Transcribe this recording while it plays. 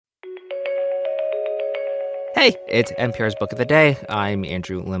Hey, it's NPR's Book of the Day. I'm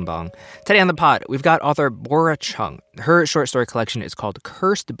Andrew Limbong. Today on the pod, we've got author Bora Chung. Her short story collection is called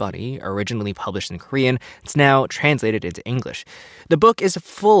Cursed Bunny, originally published in Korean. It's now translated into English. The book is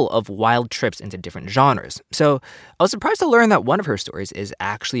full of wild trips into different genres. So I was surprised to learn that one of her stories is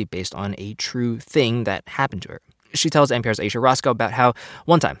actually based on a true thing that happened to her. She tells NPR's Aisha Roscoe about how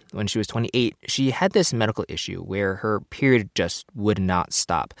one time, when she was 28, she had this medical issue where her period just would not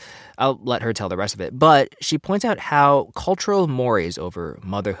stop. I'll let her tell the rest of it, but she points out how cultural mores over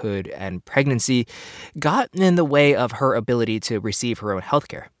motherhood and pregnancy got in the way of her ability to receive her own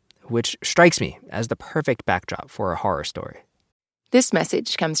healthcare, which strikes me as the perfect backdrop for a horror story. This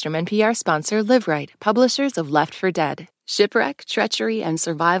message comes from NPR sponsor LiveRight, publishers of Left for Dead: Shipwreck, Treachery, and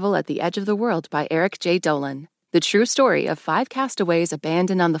Survival at the Edge of the World by Eric J. Dolan. The true story of 5 castaways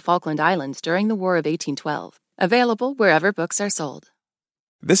abandoned on the Falkland Islands during the War of 1812. Available wherever books are sold.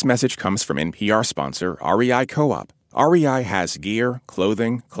 This message comes from NPR sponsor REI Co-op. REI has gear,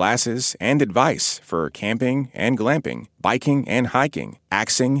 clothing, classes, and advice for camping and glamping, biking and hiking,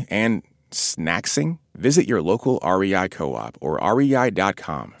 axing and snacksing. Visit your local REI Co-op or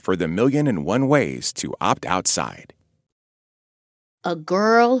rei.com for the 1,000,001 ways to opt outside. A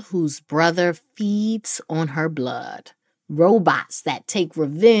girl whose brother feeds on her blood, robots that take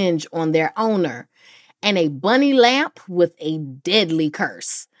revenge on their owner, and a bunny lamp with a deadly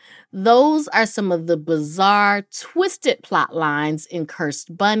curse. Those are some of the bizarre, twisted plot lines in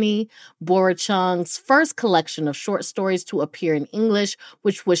Cursed Bunny, Bora Chung's first collection of short stories to appear in English,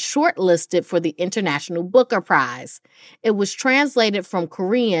 which was shortlisted for the International Booker Prize. It was translated from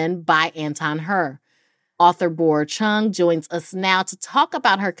Korean by Anton Her. Author Bora Chung joins us now to talk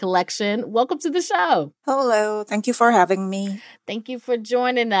about her collection. Welcome to the show. Hello. Thank you for having me. Thank you for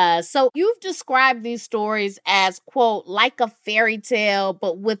joining us. So you've described these stories as, quote, like a fairy tale,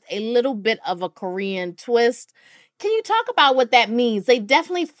 but with a little bit of a Korean twist. Can you talk about what that means? They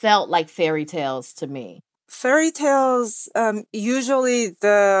definitely felt like fairy tales to me. Fairy tales, usually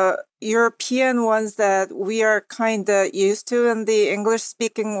the European ones that we are kind of used to in the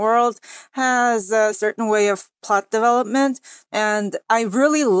English-speaking world, has a certain way of plot development. And I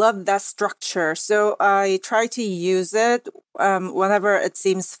really love that structure. So I try to use it whenever it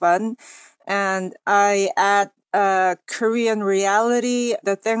seems fun. And I add Korean reality,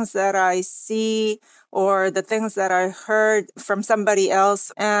 the things that I see or the things that I heard from somebody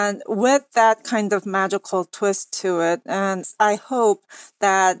else, and with that kind of magical twist to it. And I hope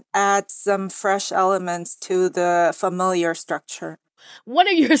that adds some fresh elements to the familiar structure. One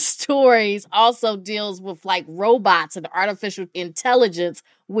of your stories also deals with like robots and artificial intelligence,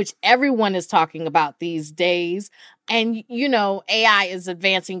 which everyone is talking about these days. And, you know, AI is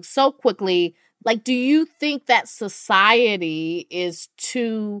advancing so quickly. Like, do you think that society is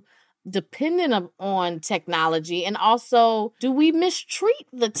too dependent on technology? And also, do we mistreat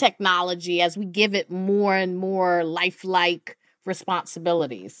the technology as we give it more and more lifelike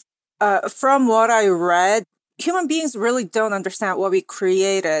responsibilities? From what I read, human beings really don't understand what we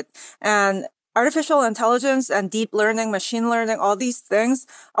created. And artificial intelligence and deep learning, machine learning, all these things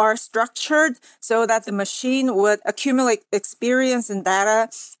are structured so that the machine would accumulate experience and data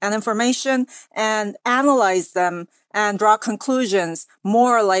and information and analyze them and draw conclusions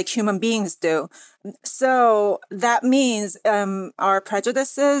more like human beings do. So that means our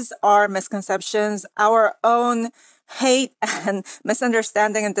prejudices, our misconceptions, our own hate and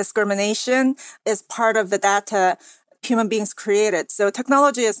misunderstanding and discrimination is part of the data human beings created. So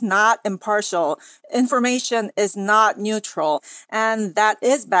technology is not impartial. Information is not neutral. And that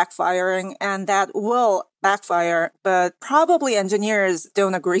is backfiring and that will backfire, but probably engineers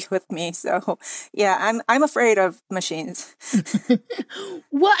don't agree with me. So yeah, I'm afraid of machines.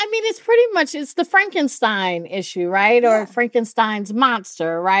 Well, I mean, it's the Frankenstein issue, right? Yeah. Or Frankenstein's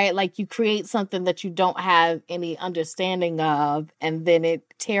monster, right? Like you create something that you don't have any understanding of, and then it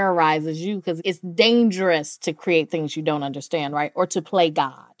terrorizes you because it's dangerous to create things you don't understand, right? Or to play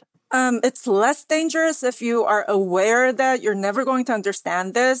God. It's less dangerous if you are aware that you're never going to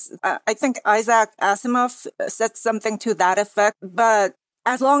understand this. I think Isaac Asimov said something to that effect. But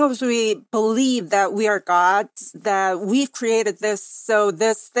as long as we believe that we are gods, that we've created this, so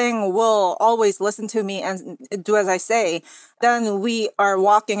this thing will always listen to me and do as I say, then we are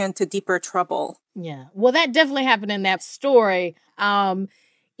walking into deeper trouble. Yeah. Well, that definitely happened in that story.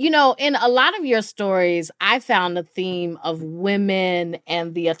 You know, in a lot of your stories, I found the theme of women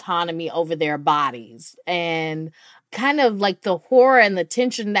and the autonomy over their bodies and kind of like the horror and the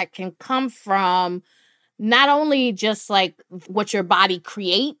tension that can come from not only just like what your body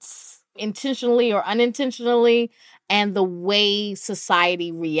creates intentionally or unintentionally, and the way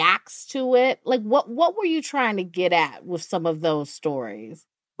society reacts to it? Like, what were you trying to get at with some of those stories?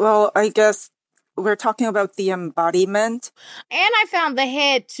 Well, I guess we're talking about the embodiment. And I found the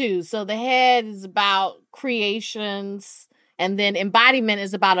head too. So the head is about creations, and then embodiment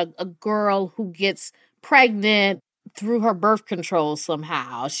is about a girl who gets pregnant through her birth control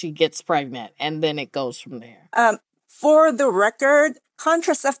somehow. She gets pregnant, and then it goes from there. For the record,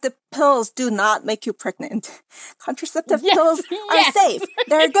 contraceptive pills do not make you pregnant. Contraceptive pills are safe.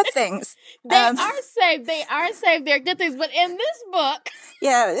 They're good things. They are safe. They are safe. They're good things. But in this book...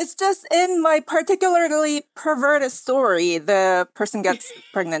 Yeah, it's just in my particularly perverted story, the person gets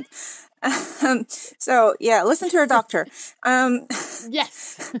pregnant. So, yeah, listen to your doctor.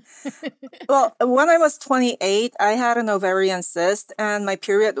 Yes. Well, when I was 28, I had an ovarian cyst and my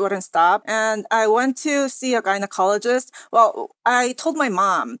period wouldn't stop. And I went to see a gynecologist. Well, I told my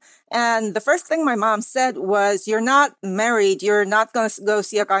mom. And the first thing my mom said was, "You're not married. You're not going to go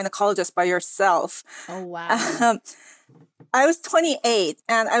see a gynecologist by yourself." Oh, wow. I was 28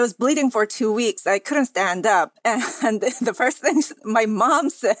 and I was bleeding for 2 weeks. I couldn't stand up. And the first thing my mom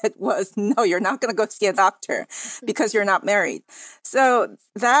said was, "No, you're not going to go see a doctor because you're not married." So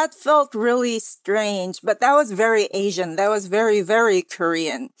that felt really strange, but that was very Asian. That was very, very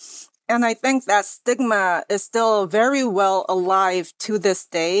Korean. And I think that stigma is still very well alive to this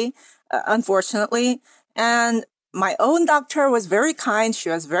day, unfortunately. And my own doctor was very kind. She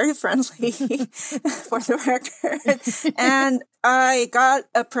was very friendly, for the record. And I got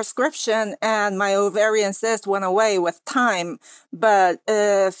a prescription and my ovarian cyst went away with time. But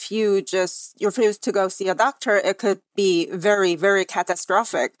if you just refuse to go see a doctor, it could be very, very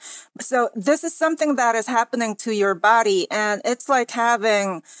catastrophic. So this is something that is happening to your body, and it's like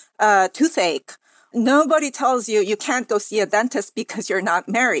having a toothache. Nobody tells you you can't go see a dentist because you're not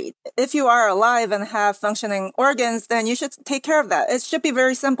married. If you are alive and have functioning organs, then you should take care of that. It should be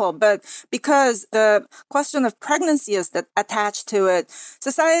very simple. But because the question of pregnancy is attached to it,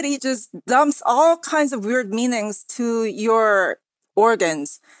 society just dumps all kinds of weird meanings to your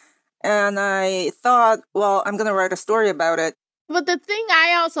organs. And I thought, well, I'm going to write a story about it. But the thing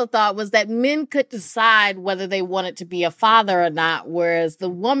I also thought was that men could decide whether they wanted to be a father or not, whereas the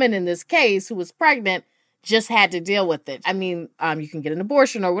woman in this case who was pregnant just had to deal with it. I mean, you can get an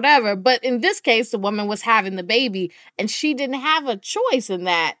abortion or whatever, but in this case, the woman was having the baby and she didn't have a choice in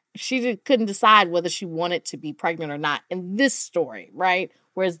that. She couldn't decide whether she wanted to be pregnant or not in this story, right?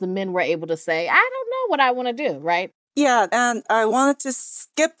 Whereas the men were able to say, "I don't know what I want to do," right? Yeah, and I wanted to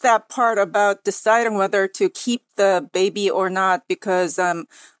skip that part about deciding whether to keep the baby or not because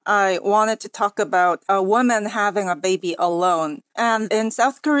I wanted to talk about a woman having a baby alone. And in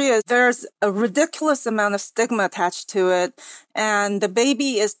South Korea, there's a ridiculous amount of stigma attached to it, and the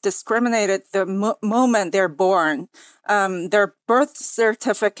baby is discriminated the moment they're born. Their birth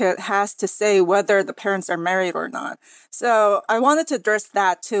certificate has to say whether the parents are married or not. So I wanted to address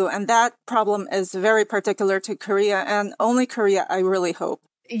that too. And that problem is very particular to Korea and only Korea, I really hope.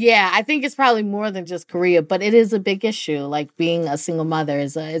 Yeah, I think it's probably more than just Korea, but it is a big issue. Like being a single mother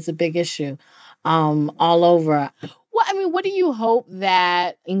is a big issue all over. Well, I mean, what do you hope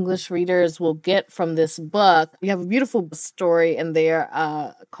that English readers will get from this book? You have a beautiful story in there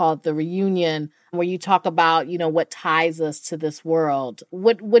called The Reunion, where you talk about, what ties us to this world.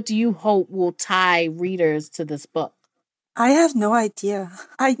 What do you hope will tie readers to this book? I have no idea.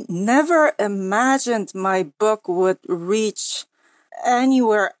 I never imagined my book would reach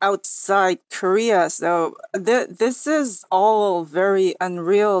anywhere outside Korea. So this is all very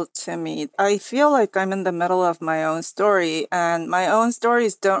unreal to me. I feel like I'm in the middle of my own story, and my own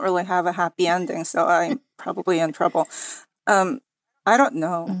stories don't really have a happy ending. So I'm probably in trouble. I don't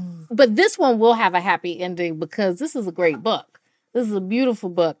know. But this one will have a happy ending because this is a great book. This is a beautiful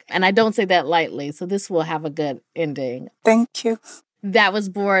book. And I don't say that lightly. So this will have a good ending. Thank you. That was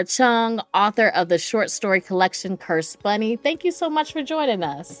Bora Chung, author of the short story collection Cursed Bunny. Thank you so much for joining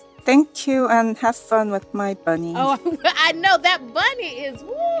us. Thank you, and have fun with my bunny. Oh, I know that bunny is,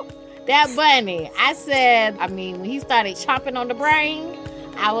 woo, that bunny. I said, when he started chomping on the brain,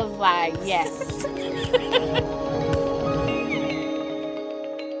 I was like, yes.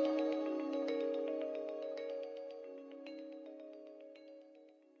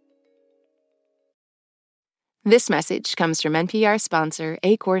 This message comes from NPR sponsor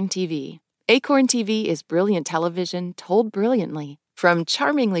Acorn TV. Acorn TV is brilliant television told brilliantly. From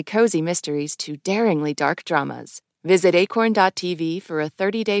charmingly cozy mysteries to daringly dark dramas. Visit acorn.tv for a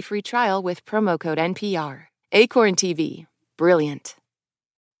 30-day free trial with promo code NPR. Acorn TV. Brilliant.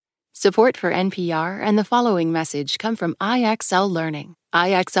 Support for NPR and the following message come from IXL Learning.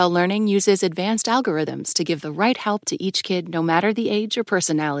 IXL Learning uses advanced algorithms to give the right help to each kid no matter the age or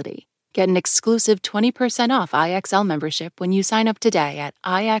personality. Get an exclusive 20% off IXL membership when you sign up today at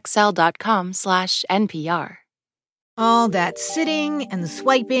IXL.com/NPR. All that sitting and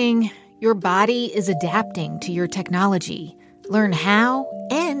swiping, your body is adapting to your technology. Learn how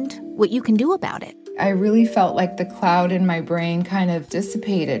and what you can do about it. I really felt like the cloud in my brain kind of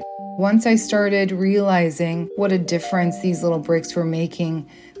dissipated. Once I started realizing what a difference these little breaks were making,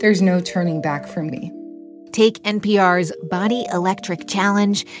 there's no turning back for me. Take NPR's Body Electric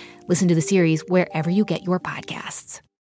Challenge. Listen to the series wherever you get your podcasts.